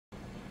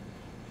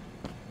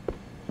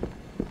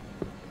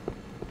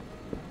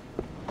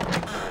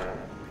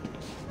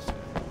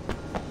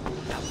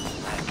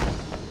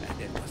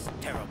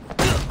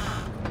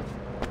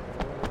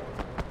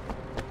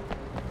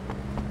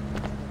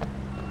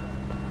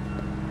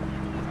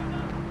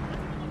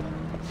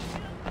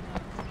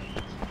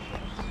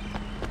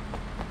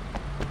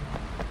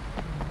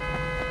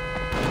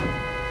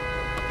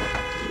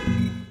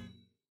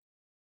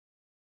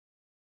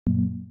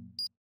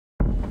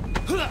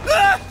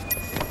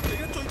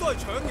去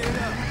搶嘢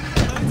啊！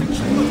正處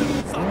嗰陣，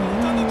實冇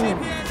賺到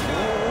GPS 啊！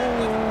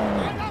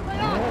佢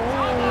啦，走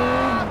啊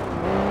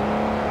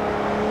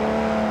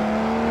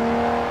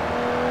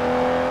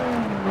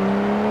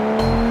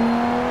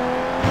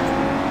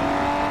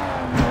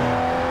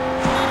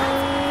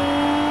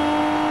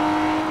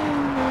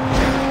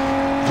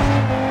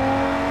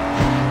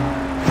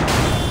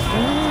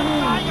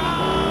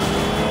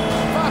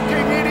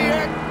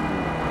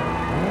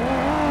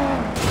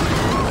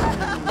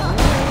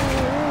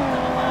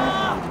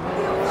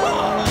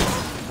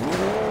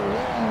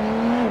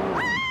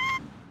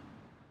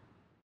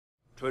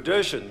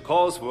！Tradition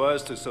calls for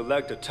us to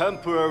select a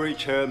temporary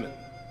chairman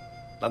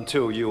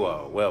until you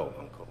are well,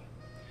 Uncle.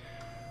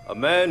 A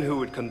man who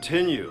would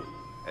continue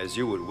as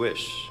you would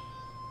wish.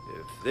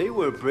 If they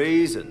were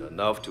brazen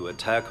enough to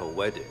attack a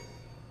wedding,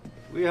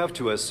 we have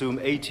to assume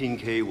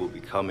 18K will be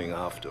coming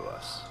after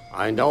us.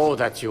 I know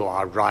that you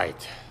are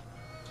right.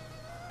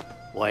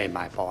 Wei,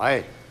 my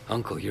boy.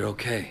 Uncle, you're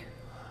okay.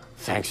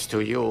 Thanks to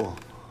you.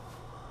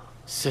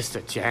 Sister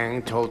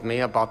Jiang told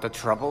me about the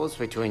troubles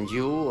between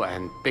you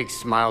and Big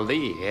Smile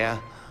Lee here.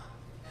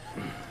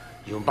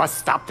 You must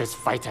stop this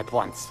fight at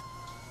once.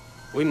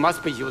 We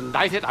must be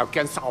united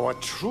against our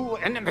true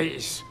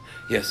enemies.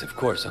 Yes, of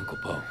course, Uncle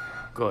Po.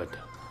 Good.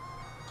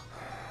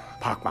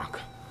 Pak Mak,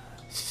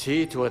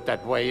 see to it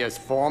that Wei is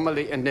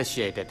formally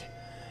initiated.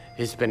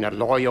 He's been a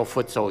loyal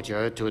foot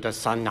soldier to the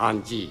Sun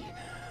Han Yi.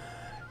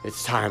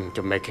 It's time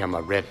to make him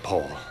a red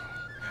pole.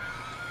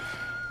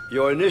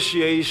 Your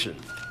initiation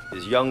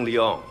is young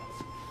Leon.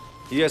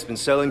 He has been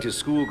selling to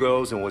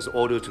schoolgirls and was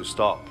ordered to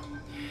stop.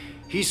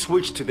 He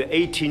switched to the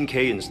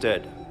 18K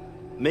instead.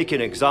 Make an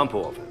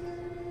example of him.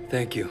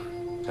 Thank you.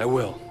 I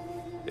will.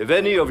 If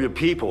any of your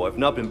people have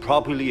not been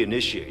properly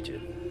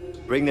initiated,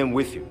 bring them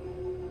with you.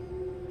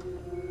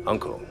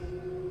 Uncle,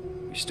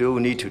 we still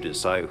need to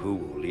decide who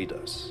will lead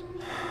us.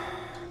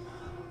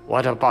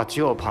 What about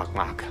you, Pak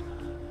Mak?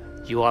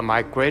 You are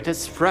my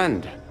greatest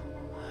friend.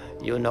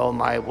 You know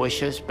my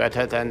wishes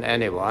better than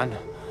anyone.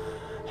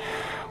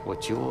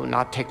 Would you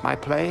not take my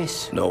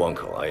place? No,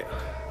 Uncle.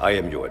 I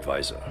am your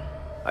advisor.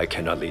 I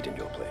cannot lead in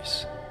your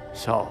place.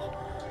 So,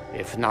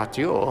 if not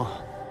you,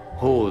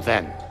 who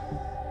then?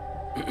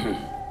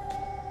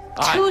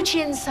 Chu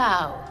Chin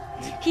Sao.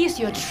 He is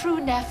your true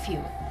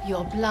nephew,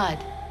 your blood.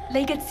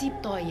 你嘅接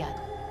待人.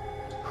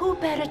 Who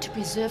better to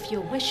preserve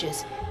your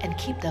wishes and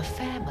keep the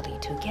family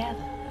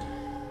together?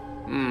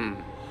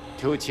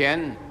 Tu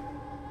Qian,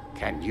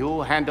 can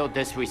you handle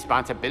this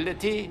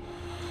responsibility?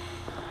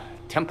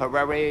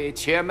 Temporary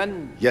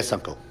chairman? Yes,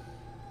 Uncle.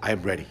 I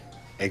am ready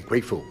and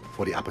grateful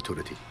for the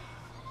opportunity.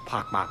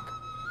 Pak Mak,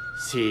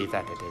 see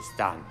that it is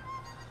done.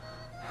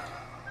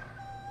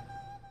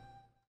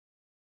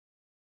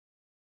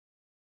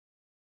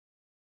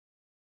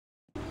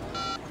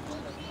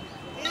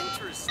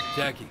 Interesting.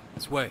 Jackie,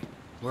 it's Wei.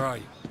 Where are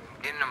you?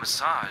 Getting a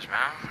massage,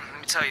 man.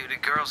 Let me tell you, the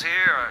girls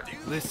here are...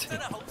 Listen,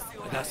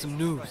 I got some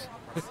news.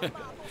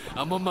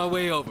 I'm on my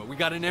way over. We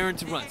got an errand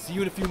to run. See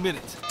you in a few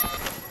minutes.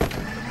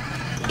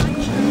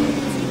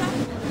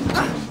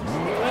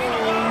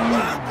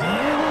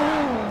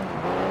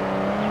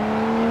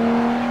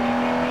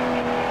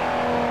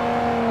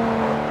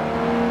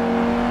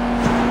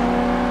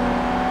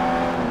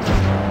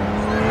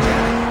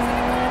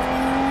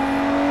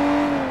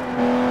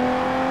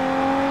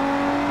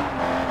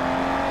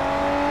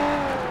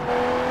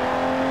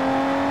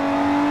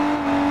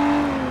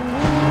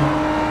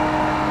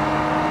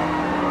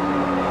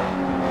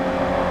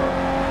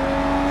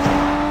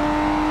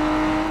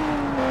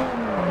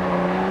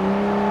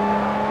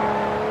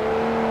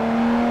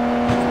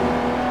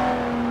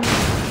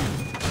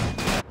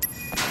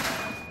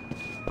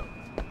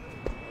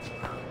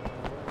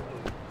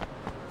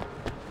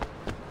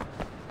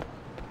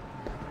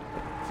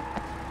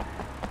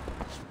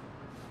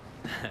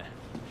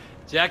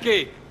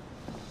 Jackie,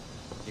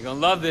 you're gonna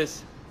love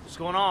this. What's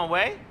going on,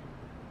 Wei?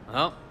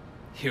 Well,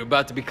 you're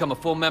about to become a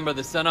full member of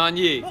the Sun Han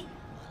Yi.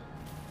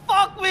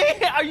 Fuck me!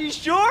 Are you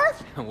sure?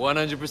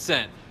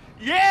 100%.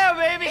 Yeah,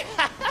 baby!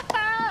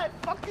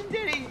 Fucking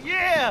did it,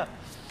 yeah!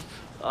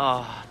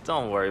 Oh,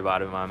 don't worry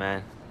about it, my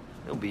man.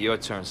 It'll be your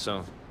turn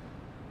soon.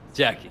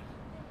 Jackie,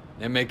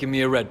 they're making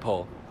me a red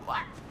pole.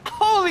 What?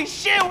 Holy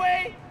shit,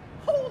 Wei!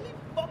 Holy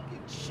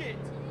fucking shit!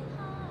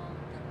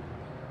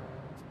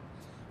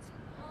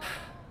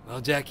 Well,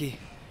 Jackie,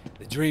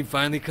 the dream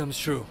finally comes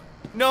true.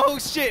 No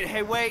shit!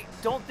 Hey, Wei,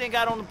 don't think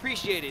I don't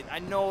appreciate it. I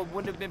know it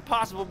wouldn't have been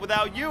possible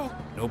without you.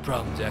 No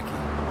problem, Jackie.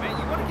 Man,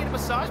 you wanna get a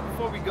massage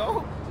before we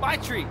go? My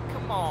treat.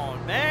 Come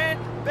on, man.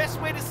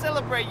 Best way to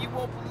celebrate. You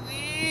won't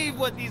believe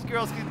what these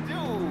girls can do.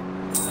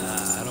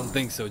 I don't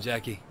think so,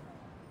 Jackie.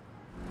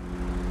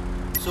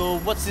 So,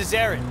 what's this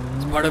errand?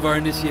 It's part of our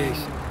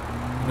initiation.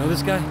 You know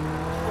this guy?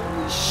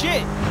 Holy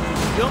shit!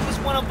 Youngest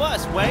one of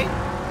us, Wei.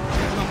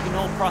 You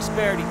know,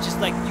 prosperity, just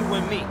like you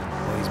and me.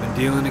 Well, he's been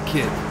dealing a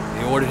kid.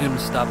 They ordered him to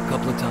stop a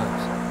couple of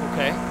times.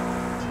 Okay.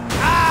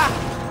 Ah!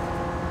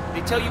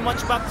 They tell you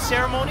much about the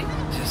ceremony?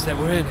 Just that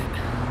we're in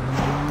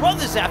it.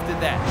 Brothers after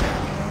that.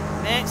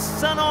 Man,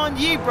 Sun Han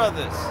Yi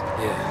brothers.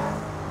 Yeah.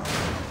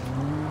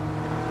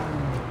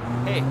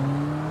 Hey,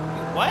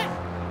 what?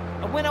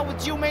 I went out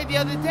with Jiu-Mei the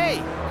other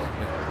day.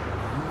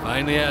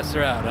 Finally asked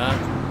her out, huh?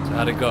 So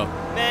how'd it go?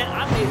 Man,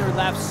 I made her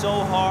laugh so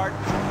hard.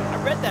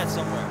 I read that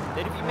somewhere,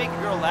 that if you make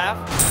a girl laugh,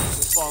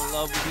 she'll fall in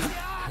love with you.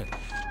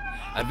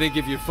 I think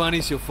if you're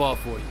funny, she'll fall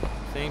for you.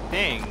 Same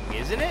thing,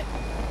 isn't it?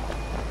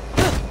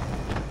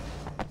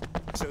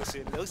 So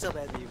soon looks up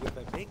at me with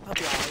a big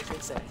puppy eyes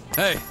and say,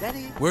 Hey,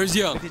 Daddy, where's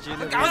Young? did you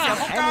know we have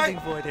anything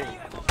for it?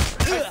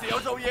 少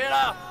做嘢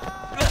啦！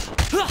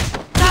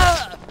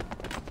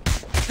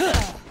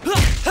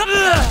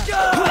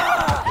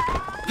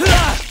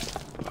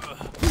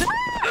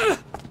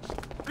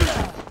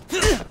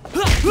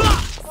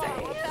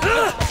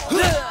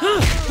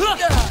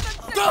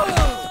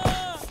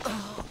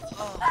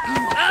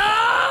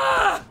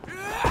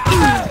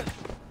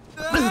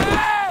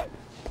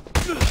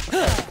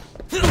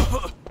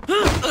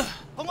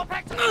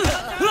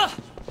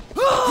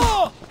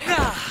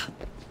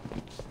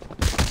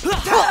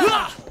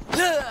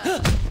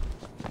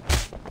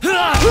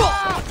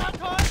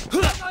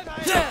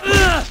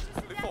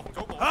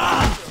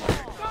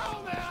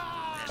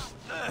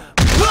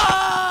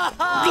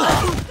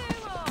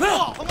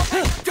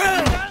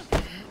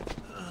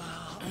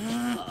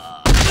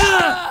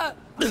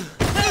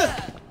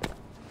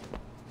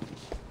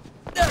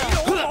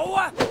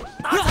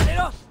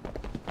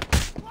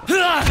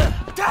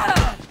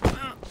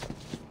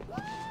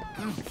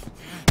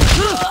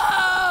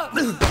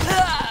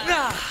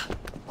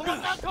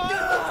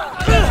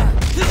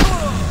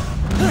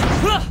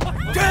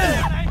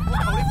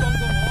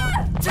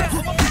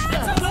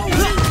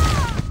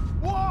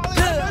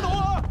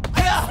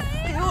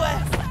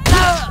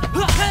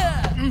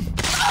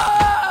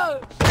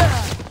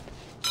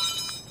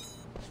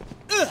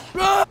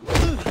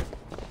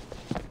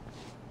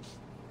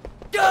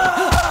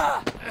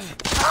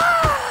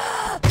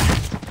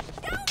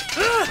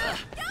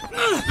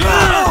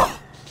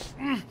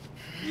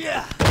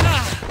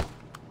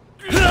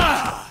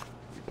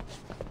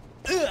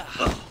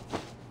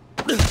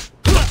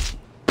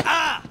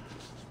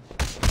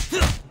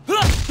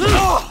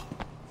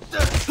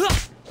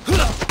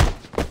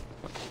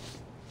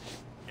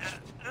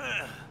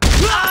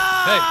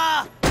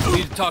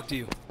 Talk to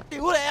you.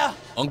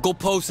 Uncle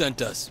Po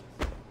sent us.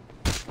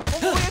 我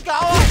冇嘢搞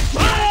啊！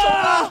做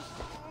啦！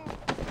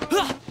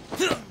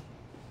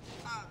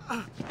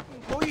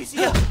唔好意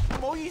思啊，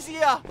唔好意思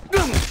啊！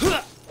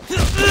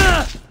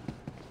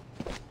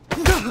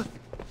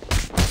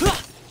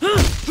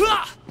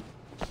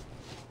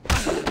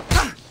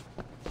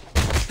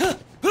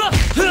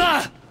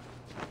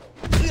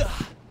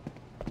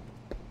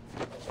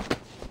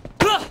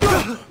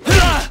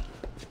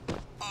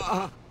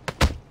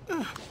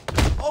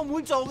 我唔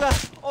會做嘅，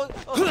我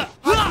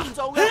下次唔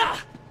做嘅。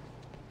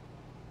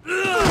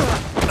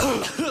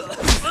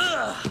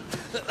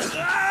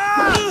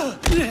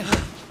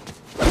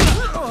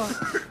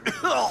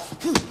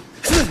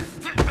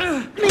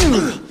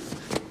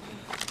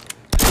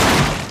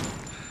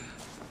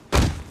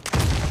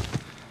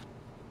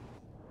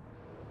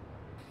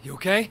You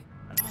okay?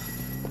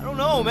 I don't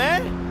know,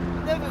 man.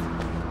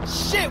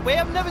 Shit, Wei,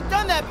 I've never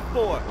done that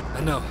before.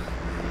 I know.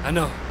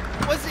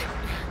 Was it?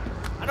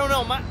 I don't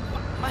know.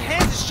 My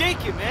hands are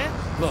shaking, man.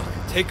 Look,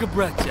 take a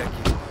breath,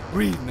 Jackie.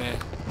 Breathe, man.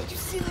 Did you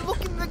see the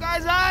look in the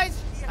guy's eyes?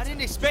 I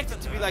didn't expect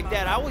it to be like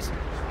that. I always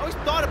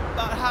thought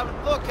about how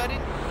it looked. I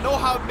didn't know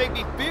how it made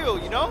me feel,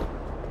 you know?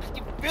 I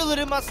can feel it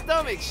in my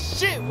stomach.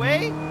 Shit,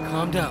 Wei.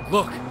 Calm down.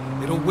 Look,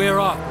 it'll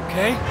wear off,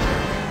 okay?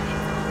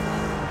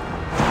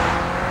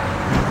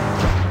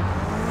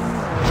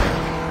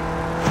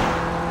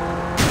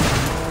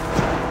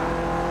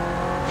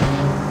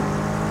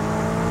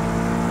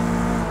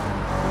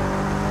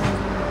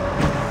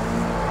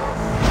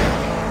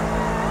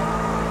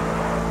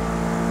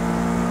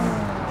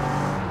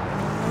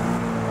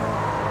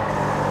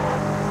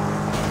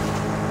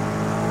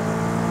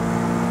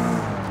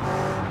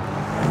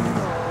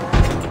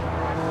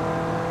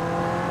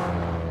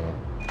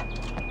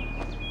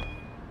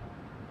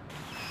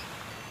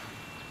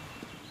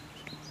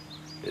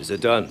 Is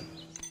it done?